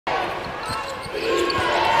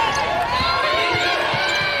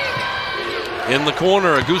In the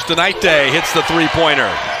corner, Augustinaite hits the three-pointer.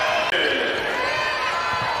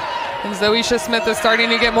 And Zoisha Smith is starting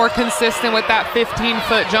to get more consistent with that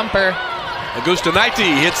 15-foot jumper.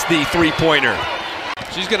 Augustinaite hits the three-pointer.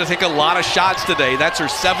 She's going to take a lot of shots today. That's her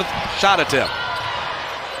 7th shot attempt.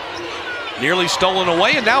 Nearly stolen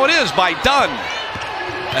away, and now it is by Dunn.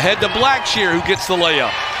 Ahead to Blackshear, who gets the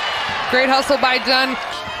layup. Great hustle by Dunn.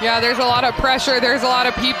 Yeah, there's a lot of pressure. There's a lot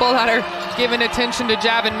of people that are giving attention to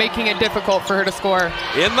Jab and making it difficult for her to score.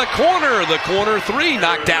 In the corner three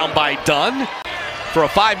knocked down by Dunn. For a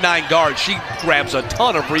 5'9" guard, she grabs a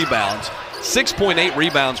ton of rebounds. 6.8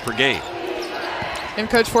 rebounds per game. And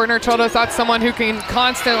Coach Fortner told us that's someone who can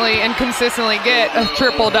constantly and consistently get a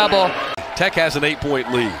triple-double. Tech has an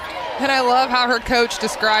 8-point lead. And I love how her coach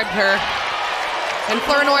described her. And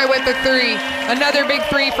Flournoy with the three. Another big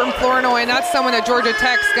three from Flournoy, and that's someone that Georgia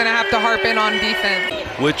Tech's going to have to harp in on defense.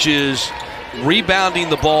 Which is rebounding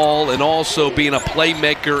the ball and also being a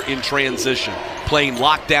playmaker in transition, playing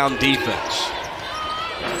lockdown defense.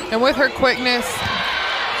 And with her quickness,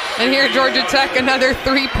 and here Georgia Tech, another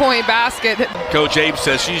three-point basket. Coach Abe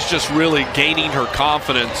says she's just really gaining her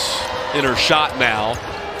confidence in her shot now.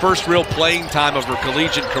 First real playing time of her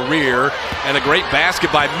collegiate career, and a great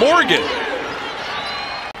basket by Morgan.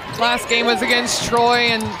 Last game was against Troy,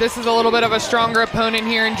 and this is a little bit of a stronger opponent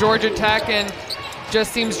here in Georgia Tech, and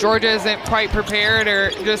just seems Georgia isn't quite prepared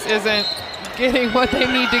or just isn't getting what they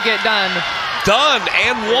need to get done. Dunn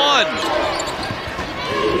and one.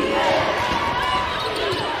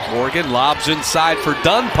 Morgan lobs inside for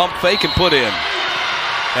Dunn, pump fake and put in.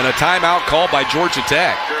 And a timeout called by Georgia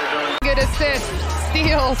Tech. Good assist,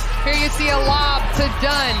 steals. Here you see a lob to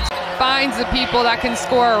Dunn. Finds the people that can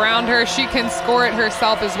score around her. She can score it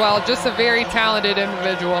herself as well. Just a very talented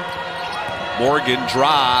individual. Morgan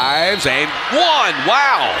drives and one.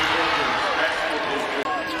 Wow.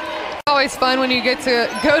 Always fun when you get to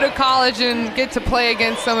go to college and get to play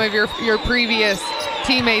against some of your previous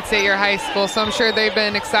teammates at your high school. So I'm sure they've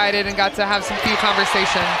been excited and got to have some few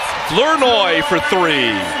conversations. Flournoy for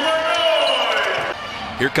three.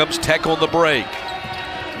 Here comes Tech on the break.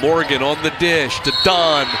 Morgan on the dish to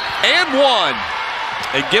Dunn and one.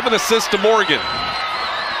 And give an assist to Morgan.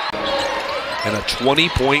 And a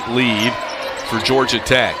 20-point lead for Georgia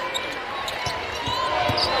Tech.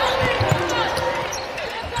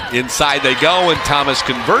 Inside they go, and Thomas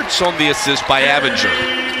converts on the assist by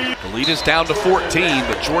Avinger. The lead is down to 14,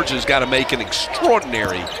 but Georgia's got to make an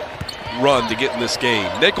extraordinary run to get in this game.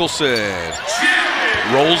 Nicholson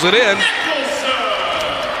rolls it in.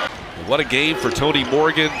 What a game for Tony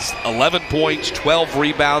Morgan. 11 points, 12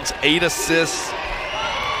 rebounds, 8 assists.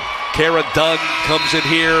 Kara Dunn comes in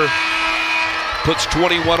here, puts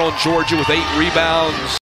 21 on Georgia with 8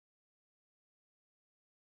 rebounds.